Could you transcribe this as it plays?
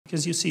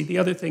Because you see, the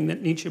other thing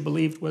that Nietzsche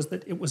believed was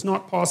that it was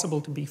not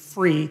possible to be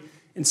free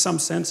in some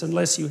sense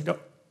unless you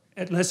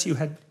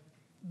had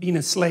been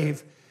a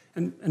slave.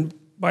 And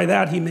by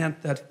that he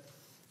meant that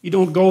you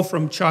don't go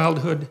from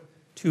childhood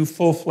to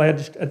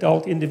full-fledged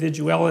adult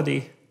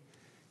individuality.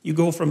 You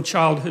go from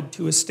childhood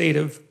to a state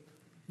of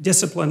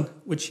discipline,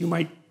 which you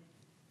might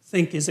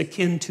think is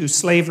akin to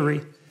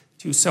slavery,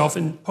 to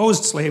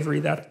self-imposed slavery.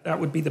 That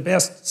would be the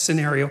best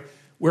scenario,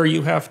 where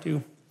you have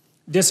to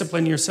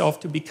discipline yourself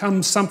to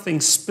become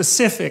something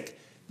specific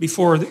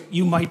before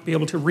you might be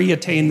able to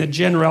reattain the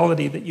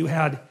generality that you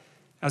had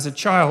as a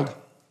child.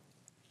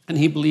 And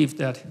he believed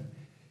that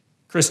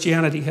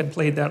Christianity had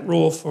played that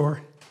role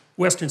for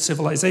Western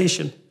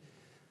civilization.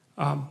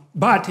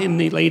 But in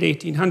the late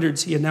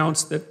 1800s, he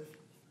announced that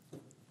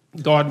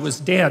God was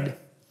dead.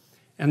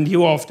 And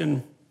you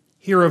often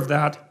hear of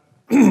that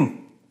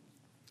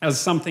as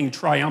something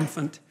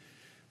triumphant.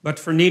 But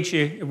for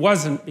Nietzsche, it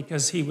wasn't,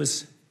 because he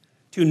was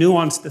too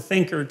nuanced a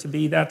thinker to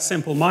be that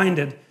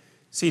simple-minded.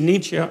 See,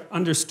 Nietzsche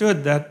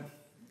understood that,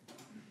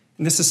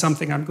 and this is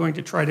something I'm going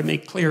to try to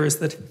make clear, is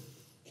that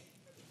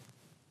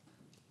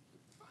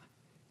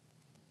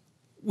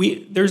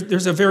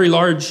there's a very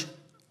large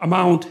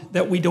amount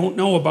that we don't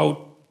know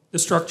about the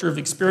structure of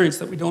experience,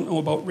 that we don't know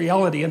about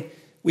reality, and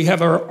we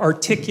have our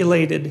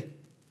articulated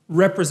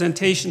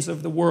representations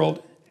of the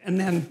world, and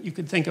then you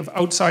could think of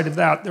outside of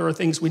that, there are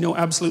things we know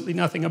absolutely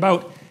nothing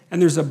about, and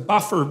there's a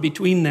buffer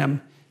between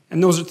them,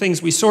 and those are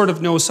things we sort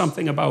of know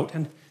something about,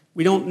 and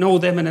we don't know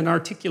them in an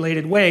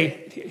articulated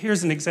way.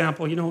 Here's an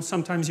example. You know,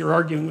 sometimes you're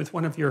arguing with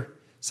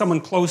someone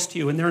close to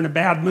you, and they're in a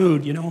bad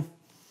mood, you know,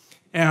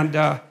 and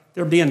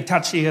they're being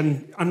touchy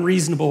and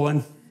unreasonable,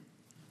 and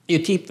you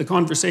keep the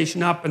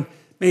conversation up, and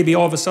maybe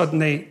all of a sudden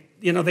they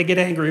get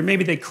angry, or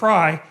maybe they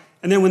cry,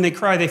 and then when they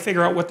cry, they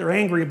figure out what they're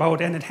angry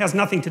about, and it has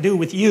nothing to do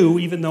with you,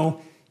 even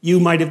though you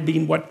might have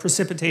been what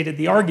precipitated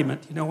the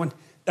argument, you know, and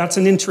that's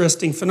an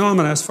interesting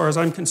phenomenon as far as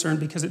I'm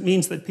concerned, because it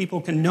means that people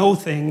can know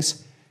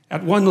things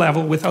at one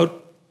level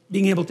without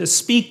being able to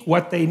speak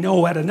what they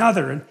know at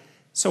another. And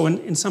so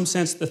in some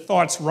sense, the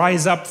thoughts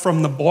rise up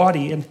from the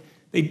body, and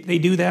they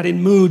do that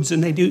in moods,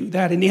 and they do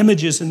that in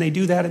images, and they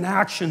do that in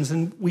actions.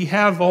 And we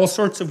have all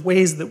sorts of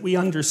ways that we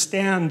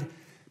understand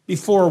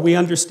before we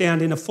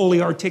understand in a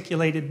fully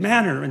articulated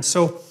manner. And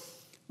so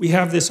we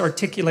have this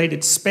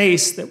articulated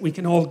space that we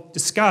can all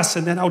discuss,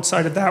 and then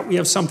outside of that, we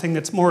have something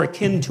that's more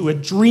akin to a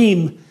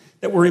dream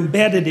that we're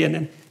embedded in,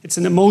 and it's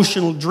an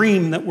emotional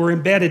dream that we're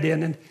embedded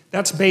in, and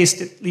that's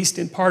based, at least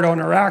in part, on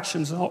our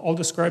actions, and I'll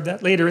describe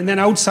that later. And then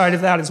outside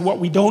of that is what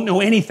we don't know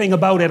anything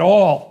about at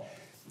all.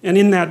 And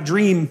in that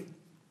dream,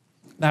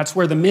 that's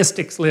where the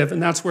mystics live,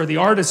 and that's where the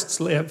artists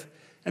live,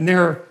 and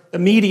they're the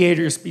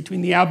mediators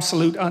between the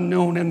absolute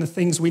unknown and the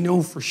things we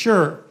know for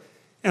sure.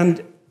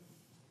 And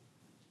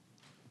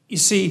you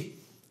see,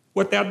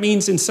 what that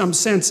means in some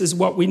sense is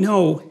what we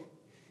know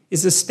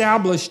is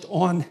established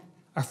on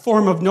a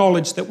form of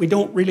knowledge that we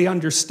don't really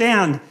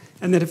understand,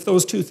 and that if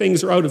those two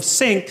things are out of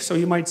sync, so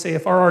you might say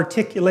if our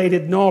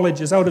articulated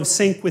knowledge is out of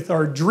sync with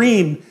our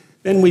dream,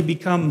 then we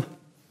become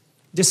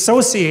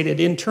dissociated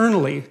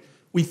internally.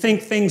 We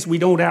think things we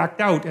don't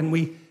act out, and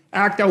we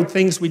act out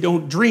things we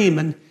don't dream,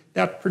 and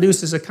that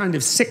produces a kind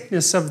of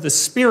sickness of the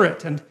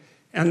spirit,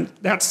 and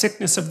that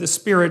sickness of the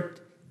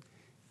spirit,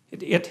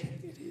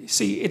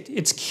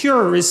 its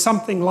cure is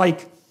something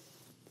like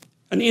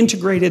an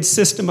integrated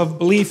system of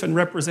belief and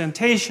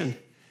representation.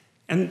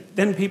 And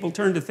then people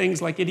turn to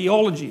things like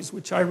ideologies,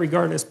 which I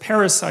regard as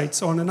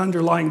parasites on an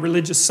underlying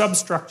religious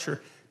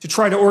substructure, to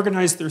try to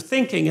organize their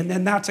thinking, and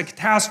then that's a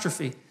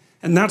catastrophe.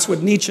 And that's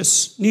what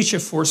Nietzsche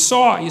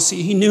foresaw. You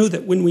see, he knew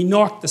that when we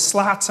knocked the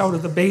slats out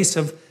of the base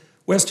of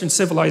Western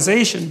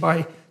civilization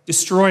by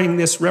destroying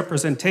this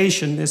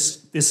representation,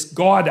 this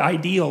God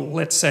ideal,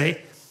 let's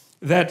say,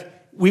 that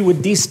we would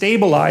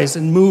destabilize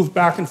and move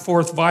back and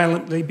forth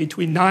violently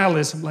between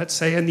nihilism, let's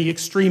say, and the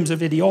extremes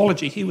of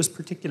ideology. He was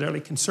particularly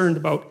concerned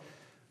about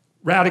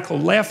radical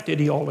left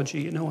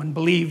ideology, you know, and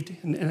believed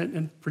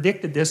and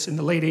predicted this in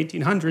the late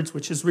 1800s,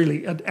 which is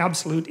really an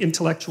absolute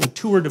intellectual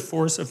tour de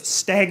force of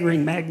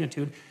staggering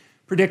magnitude.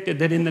 Predicted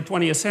that in the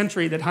 20th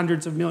century that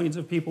hundreds of millions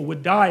of people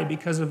would die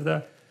because of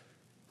the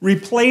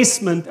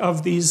replacement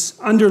of these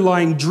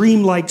underlying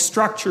dreamlike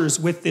structures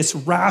with this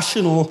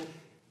rational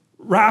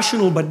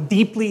but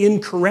deeply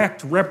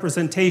incorrect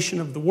representation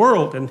of the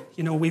world. And,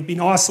 you know, we've been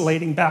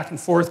oscillating back and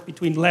forth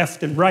between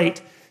left and right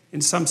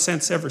in some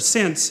sense ever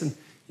since, and,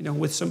 you know,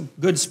 with some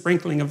good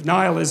sprinkling of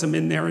nihilism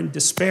in there and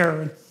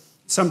despair. And in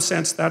some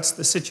sense, that's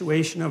the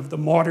situation of the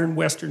modern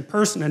Western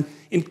person, and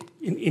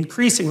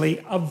increasingly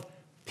of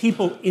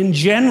people in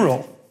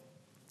general.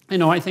 You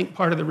know, I think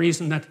part of the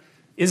reason that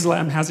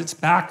Islam has its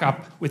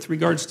backup with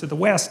regards to the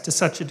West to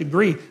such a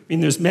degree, I mean,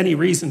 there's many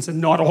reasons,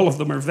 and not all of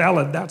them are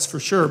valid, that's for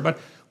sure, but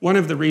one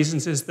of the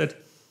reasons is that,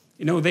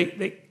 you know,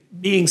 they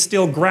being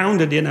still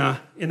grounded in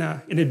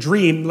a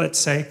dream, let's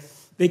say,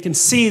 they can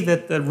see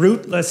that the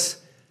rootless,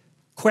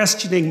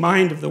 questioning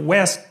mind of the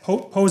West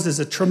poses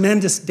a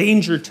tremendous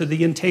danger to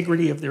the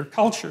integrity of their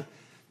culture.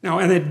 Now,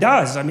 and it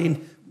does. I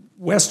mean,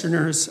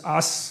 Westerners,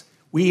 us,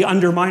 we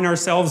undermine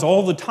ourselves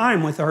all the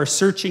time with our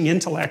searching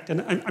intellect,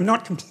 and I'm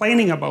not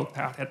complaining about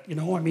that. You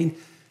know, I mean,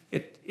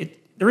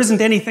 there isn't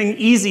anything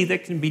easy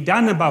that can be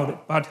done about it,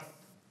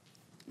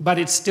 but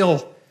it's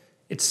still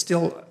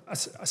a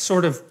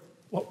sort of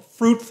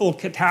fruitful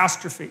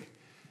catastrophe,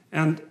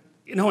 and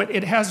you know,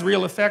 it has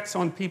real effects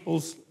on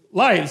people's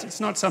lives.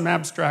 It's not some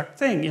abstract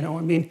thing. You know,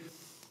 I mean,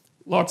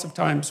 lots of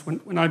times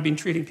when I've been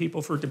treating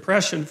people for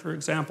depression, for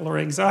example, or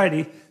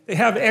anxiety, they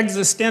have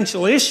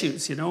existential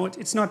issues, you know.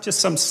 It's not just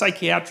some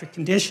psychiatric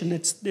condition.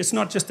 It's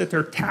not just that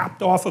they're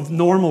tapped off of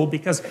normal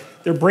because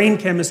their brain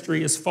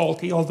chemistry is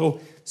faulty, although,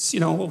 you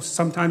know,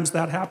 sometimes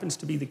that happens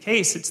to be the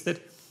case. It's that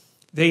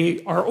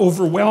they are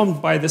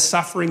overwhelmed by the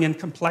suffering and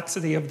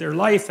complexity of their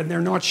life, and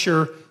they're not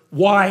sure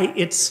why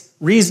it's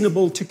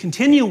reasonable to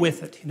continue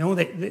with it. You know,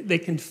 they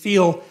can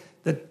feel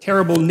the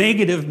terrible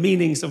negative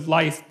meanings of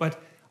life,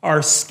 but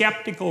are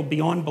skeptical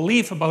beyond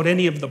belief about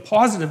any of the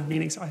positive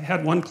meanings. I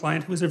had one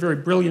client who was a very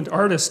brilliant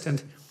artist,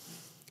 and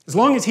as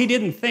long as he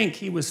didn't think,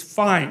 he was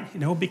fine, you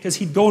know, because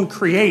he'd go and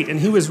create, and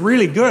he was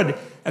really good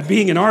at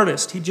being an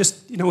artist. He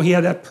just, you know, he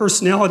had that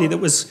personality that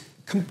was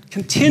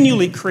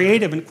continually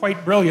creative and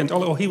quite brilliant,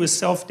 although he was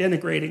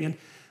self-denigrating.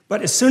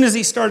 But as soon as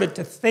he started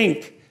to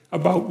think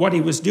about what he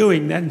was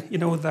doing, then, you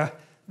know,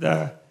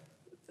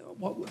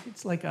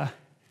 it's like a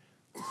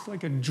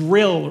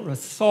drill or a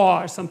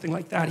saw or something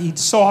like that. He'd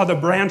saw the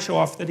branch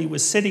off that he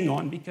was sitting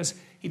on because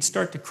he'd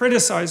start to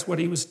criticize what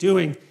he was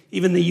doing,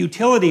 even the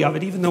utility of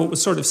it, even though it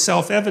was sort of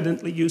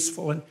self-evidently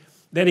useful. And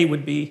then it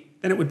would be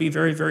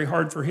very, very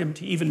hard for him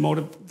to even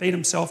motivate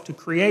himself to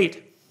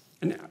create.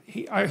 And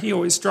he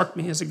always struck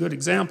me as a good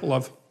example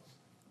of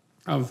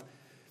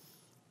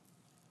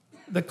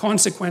the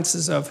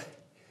consequences of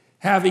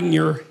having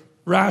your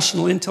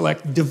rational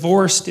intellect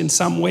divorced in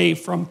some way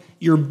from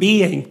your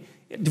being,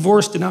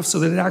 divorced enough so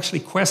that it actually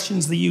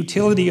questions the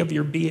utility of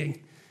your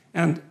being.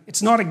 And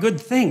it's not a good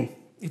thing.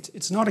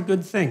 It's not a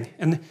good thing.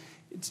 And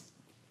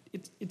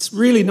it's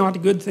really not a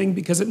good thing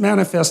because it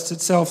manifests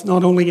itself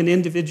not only in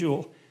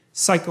individual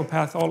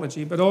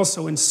psychopathology, but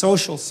also in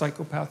social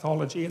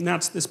psychopathology. And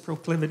that's this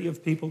proclivity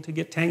of people to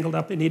get tangled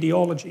up in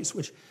ideologies,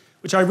 which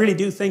I really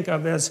do think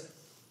of as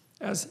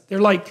they're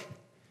like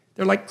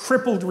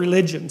crippled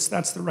religions.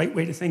 That's the right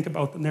way to think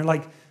about them. They're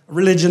like a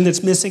religion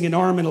that's missing an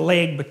arm and a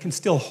leg but can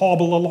still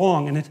hobble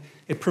along, and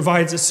it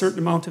provides a certain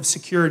amount of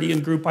security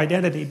and group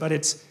identity, but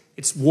it's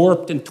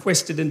warped and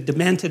twisted and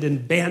demented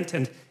and bent,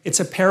 and it's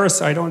a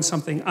parasite on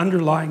something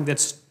underlying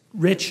that's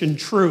rich and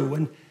true,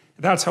 and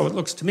that's how it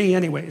looks to me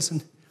anyways.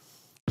 And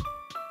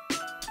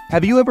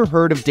have you ever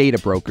heard of data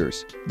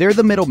brokers? They're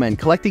the middlemen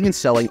collecting and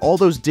selling all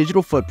those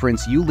digital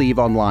footprints you leave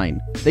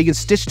online. They can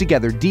stitch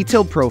together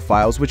detailed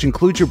profiles which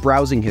include your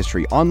browsing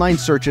history, online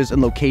searches,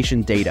 and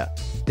location data.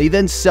 They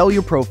then sell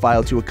your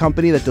profile to a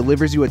company that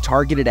delivers you a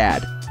targeted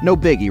ad. No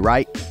biggie,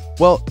 right?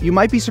 Well, you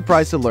might be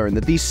surprised to learn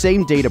that these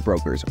same data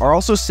brokers are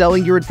also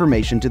selling your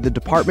information to the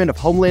Department of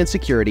Homeland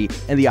Security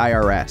and the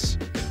IRS.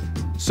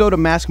 So to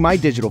mask my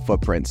digital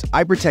footprints,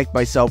 I protect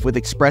myself with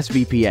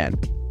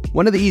ExpressVPN.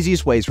 One of the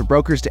easiest ways for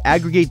brokers to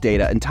aggregate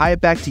data and tie it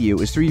back to you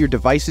is through your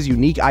device's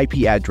unique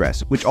IP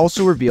address, which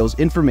also reveals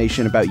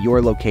information about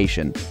your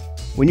location.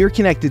 When you're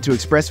connected to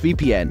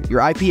ExpressVPN, your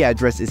IP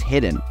address is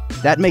hidden.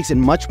 That makes it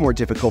much more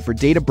difficult for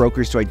data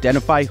brokers to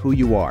identify who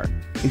you are.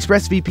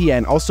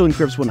 ExpressVPN also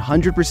encrypts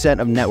 100%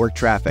 of network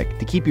traffic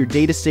to keep your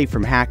data safe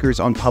from hackers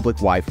on public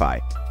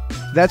Wi-Fi.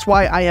 That's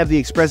why I have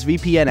the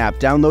ExpressVPN app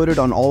downloaded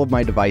on all of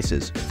my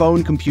devices,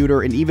 phone,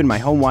 computer, and even my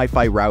home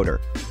Wi-Fi router.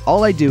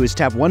 All I do is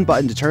tap one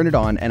button to turn it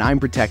on and I'm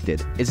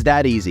protected. It's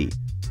that easy.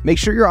 Make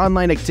sure your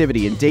online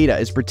activity and data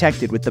is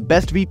protected with the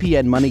best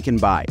VPN money can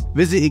buy.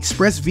 Visit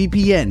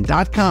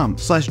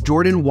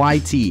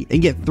expressvpn.com/JordanYT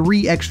and get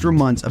 3 extra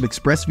months of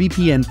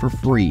ExpressVPN for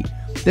free.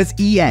 That's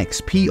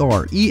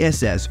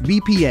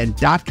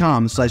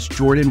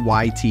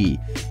expressvpn.com/JordanYT.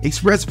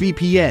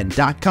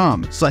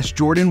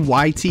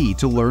 expressvpn.com/JordanYT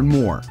to learn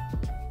more.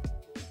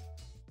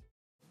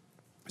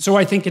 So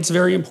I think it's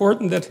very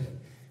important that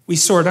we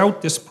sort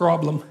out this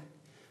problem.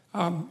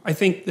 I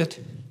think that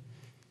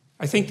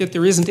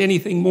there isn't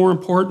anything more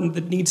important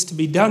that needs to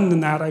be done than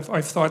that.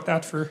 I've thought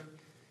that for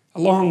a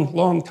long,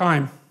 long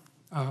time,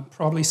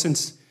 probably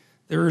since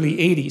the early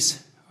 80s.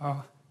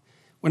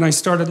 When I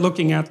started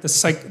looking at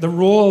the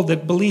role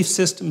that belief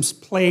systems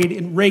played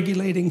in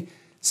regulating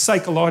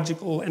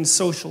psychological and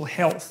social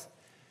health.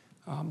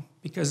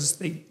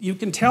 Because you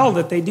can tell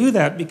that they do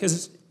that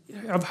because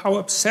of how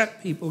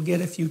upset people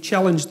get if you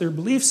challenge their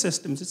belief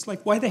systems. It's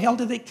like, why the hell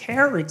do they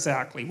care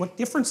exactly? What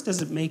difference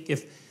does it make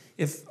if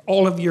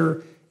all of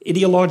your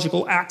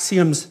ideological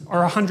axioms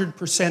are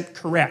 100%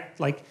 correct?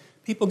 Like,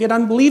 people get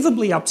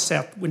unbelievably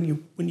upset when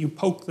you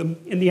poke them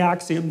in the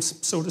axioms,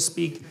 so to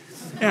speak.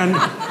 And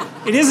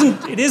it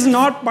is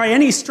not by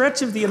any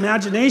stretch of the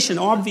imagination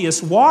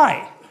obvious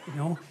why, you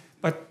know.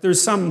 But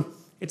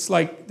it's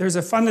like there's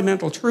a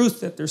fundamental truth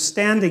that they're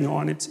standing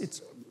on.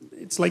 It's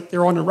like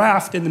they're on a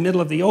raft in the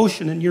middle of the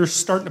ocean and you're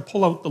starting to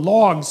pull out the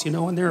logs, you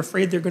know, and they're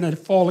afraid they're going to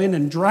fall in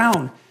and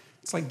drown.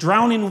 It's like,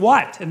 drown in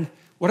what? And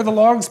What are the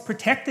logs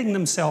protecting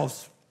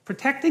themselves,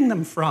 protecting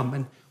them from?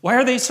 And why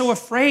are they so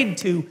afraid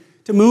to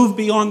move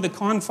beyond the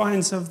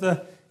confines of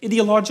the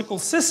ideological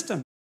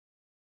system?